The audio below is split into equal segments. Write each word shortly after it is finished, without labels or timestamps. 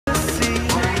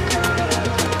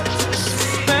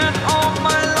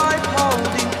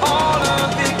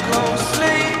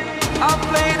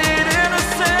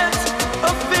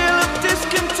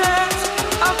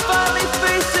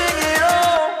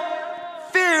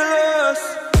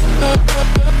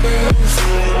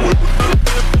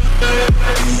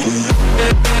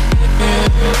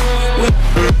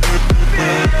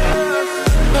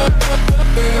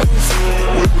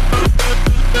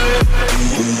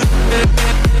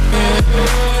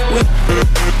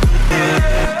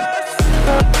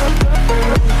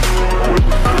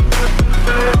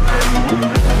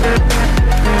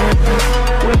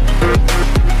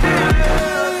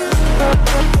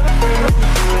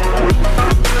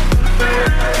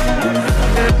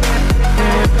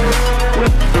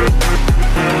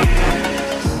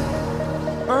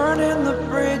Burning the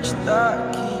bridge that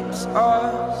keeps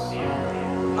us.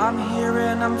 I'm here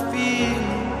and I'm feeling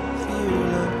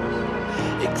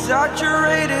fearless.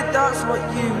 Exaggerated, that's what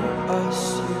you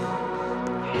assume.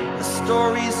 The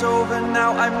story's over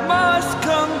now, I must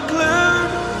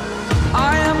conclude.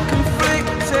 I am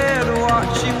conflicted,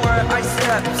 watching where I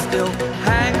step still,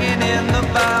 hanging in the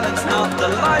balance. Not the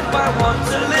life I want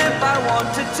to live, I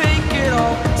want to take it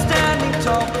all. Standing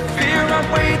tall, fear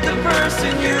outweighed the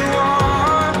person you are.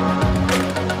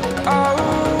 Oh,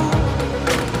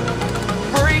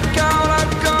 break out,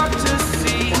 I've got to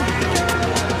see.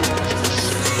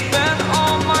 Spent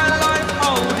all my life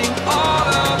holding all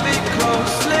of it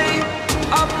closely.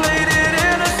 I played it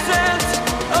innocent,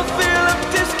 a feel of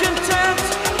discontent.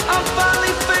 I'm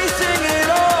finally facing it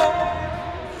all,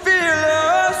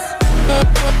 fearless.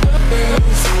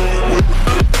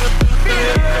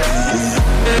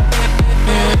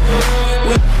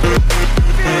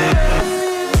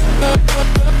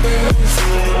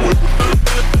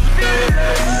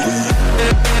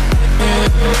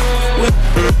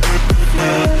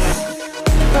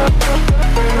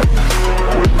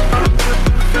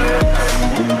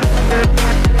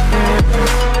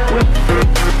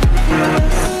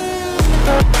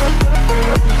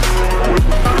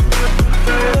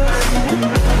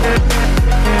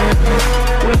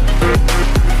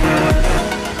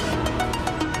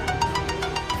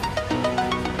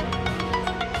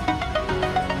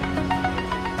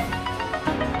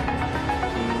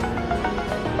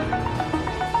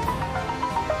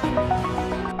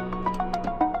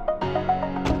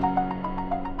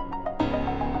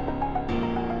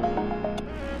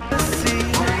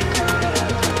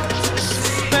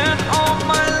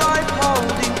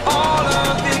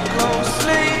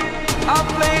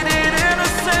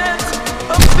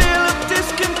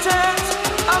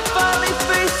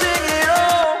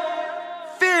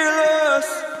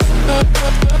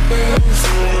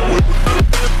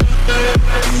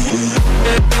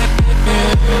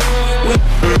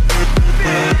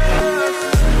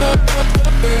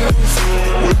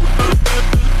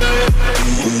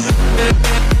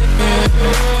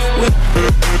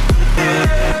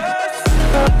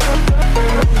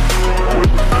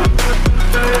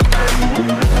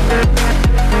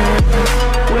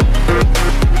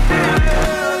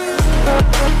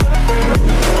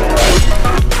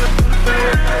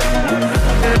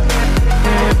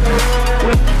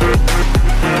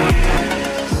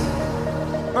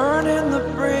 Burning the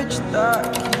bridge that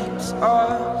keeps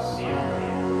us.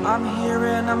 I'm here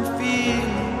and I'm feeling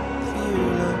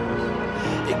fearless.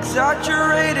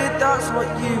 Exaggerated, that's what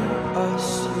you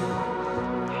assume.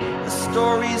 The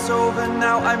story's over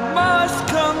now, I must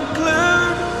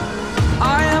conclude.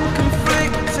 I am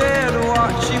conflicted,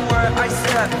 watching where I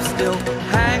step still,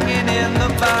 hanging in the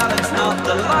balance. Not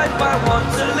the life I want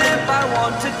to live, I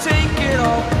want to take it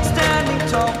all. Standing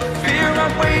tall, fear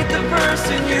outweighed the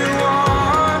person you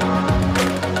are.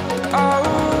 Oh,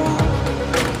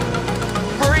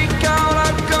 break out,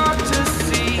 I've got to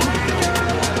see.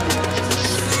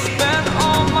 Spent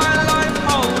all my life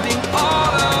holding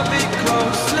all of it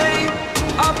closely.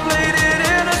 I played it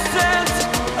innocent,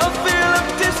 a feel of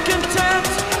discontent.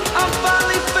 I'm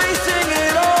finally facing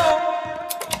it all,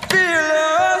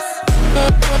 fearless.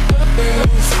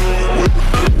 Fearless.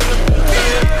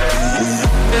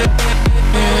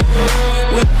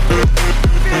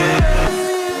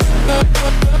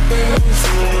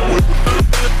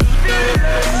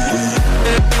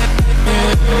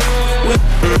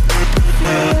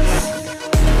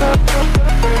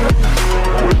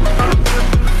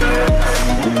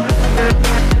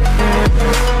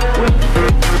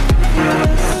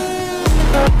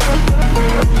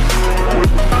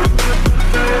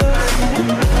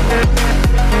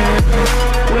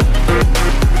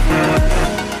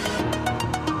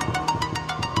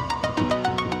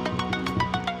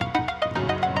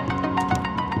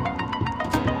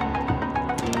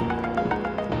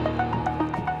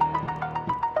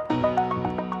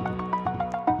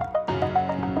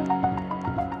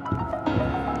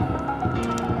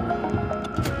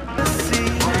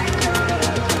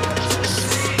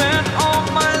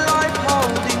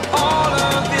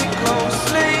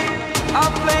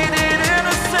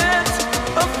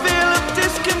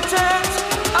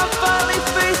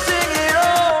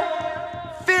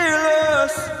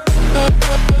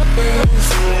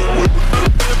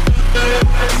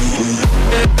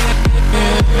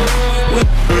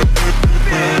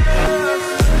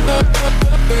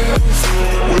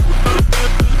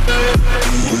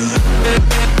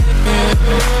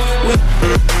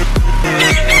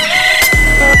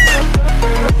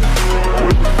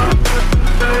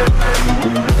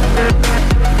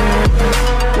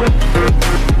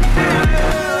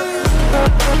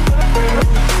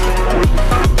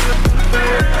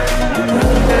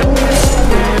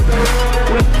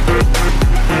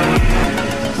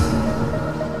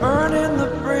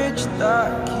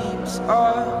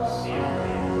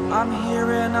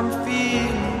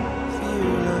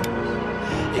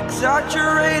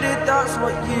 exaggerated, that's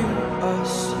what you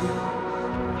assume.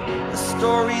 The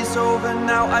story's over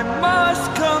now, I must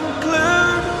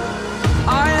conclude.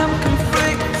 I am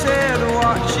conflicted,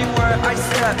 watching where I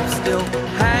step still,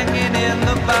 hanging in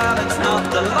the balance.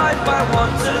 Not the life I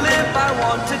want to live, I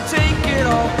want to take it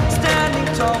all. Standing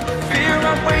tall, fear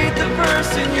outweighed the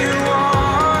person you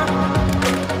are.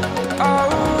 Oh,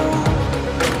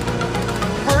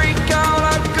 break out,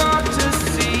 I've got to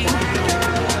see.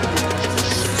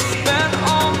 Spent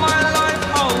all my life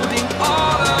holding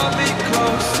all of it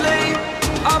closely.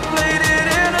 I played it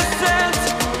innocent,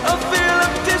 a feel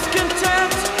of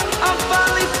discontent. I'm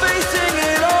finally facing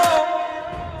it all,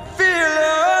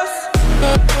 fearless.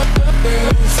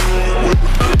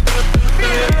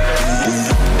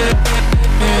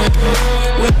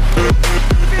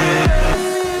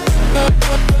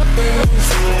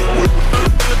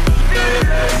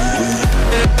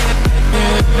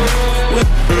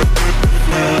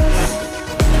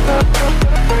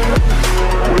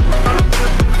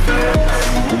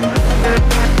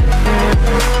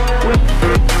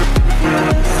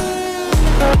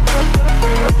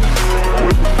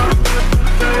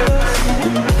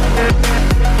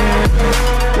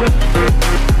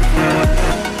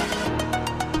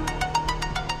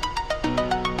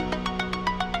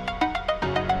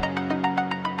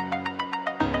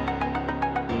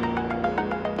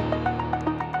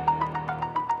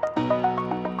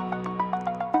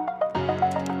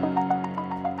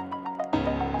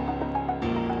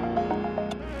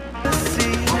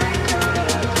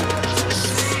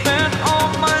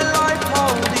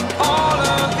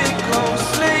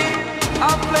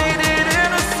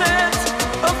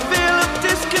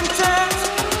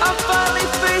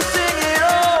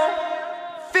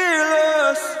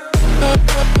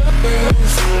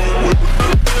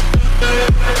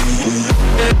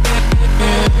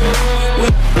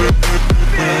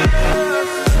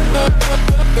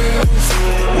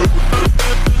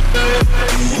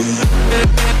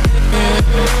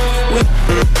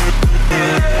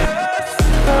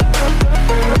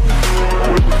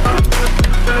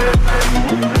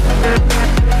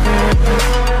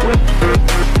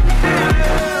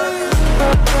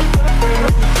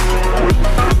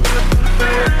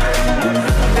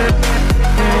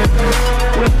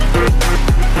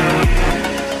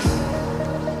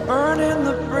 Burning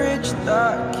the bridge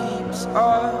that keeps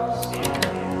us.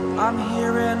 I'm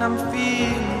here and I'm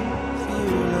feeling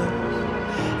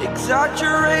fearless.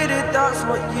 Exaggerated, that's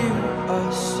what you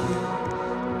assume.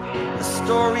 The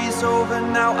story's over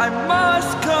now, I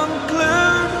must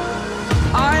conclude.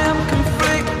 I am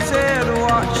conflicted,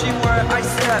 watching where I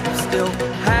step still,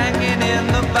 hanging in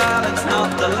the balance.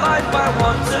 Not the life I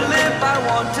want to live, I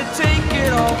want to take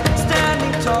it all.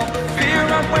 Standing tall, fear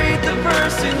outweighed the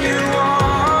person you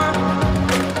are.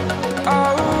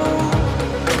 Oh,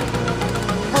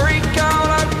 break out,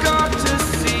 I've got to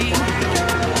see.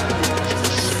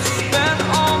 Spent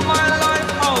all my life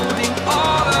holding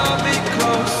all of it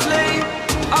closely.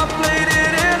 I played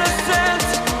it innocent,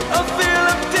 a feel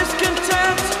of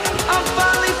discontent. I'm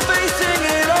finally facing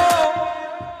it all,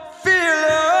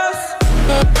 fearless.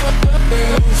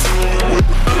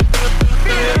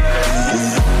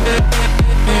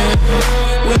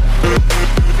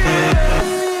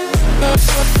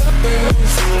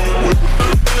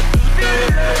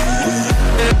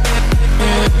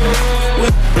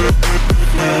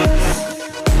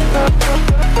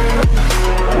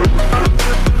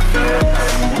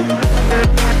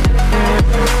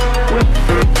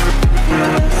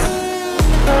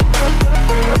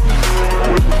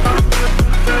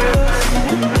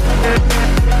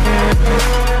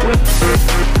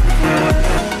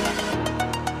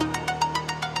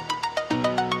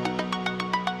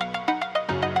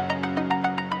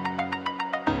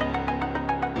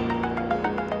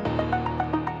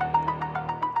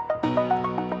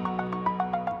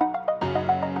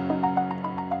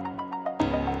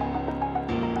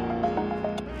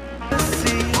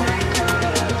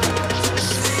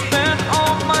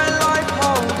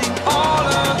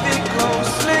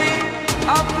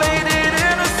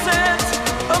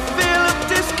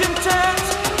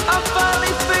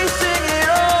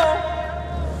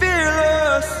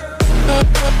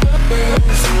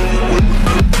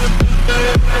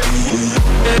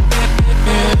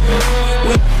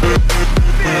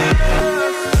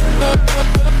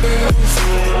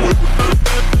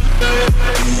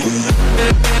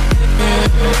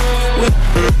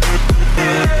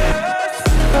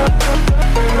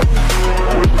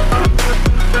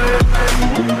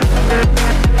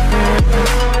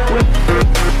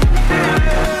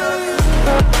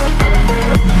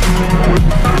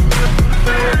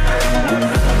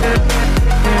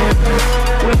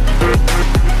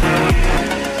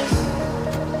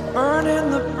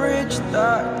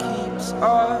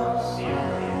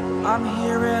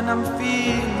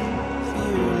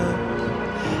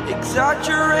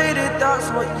 exaggerated, that's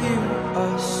what you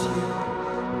assume.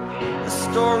 The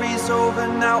story's over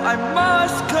now, I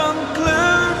must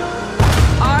conclude.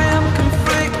 I am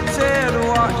conflicted,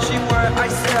 watching where I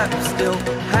step still,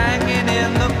 hanging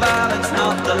in the balance.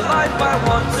 Not the life I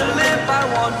want to live, I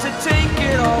want to take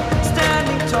it all.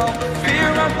 Standing tall, fear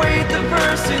I've weighed the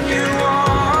person you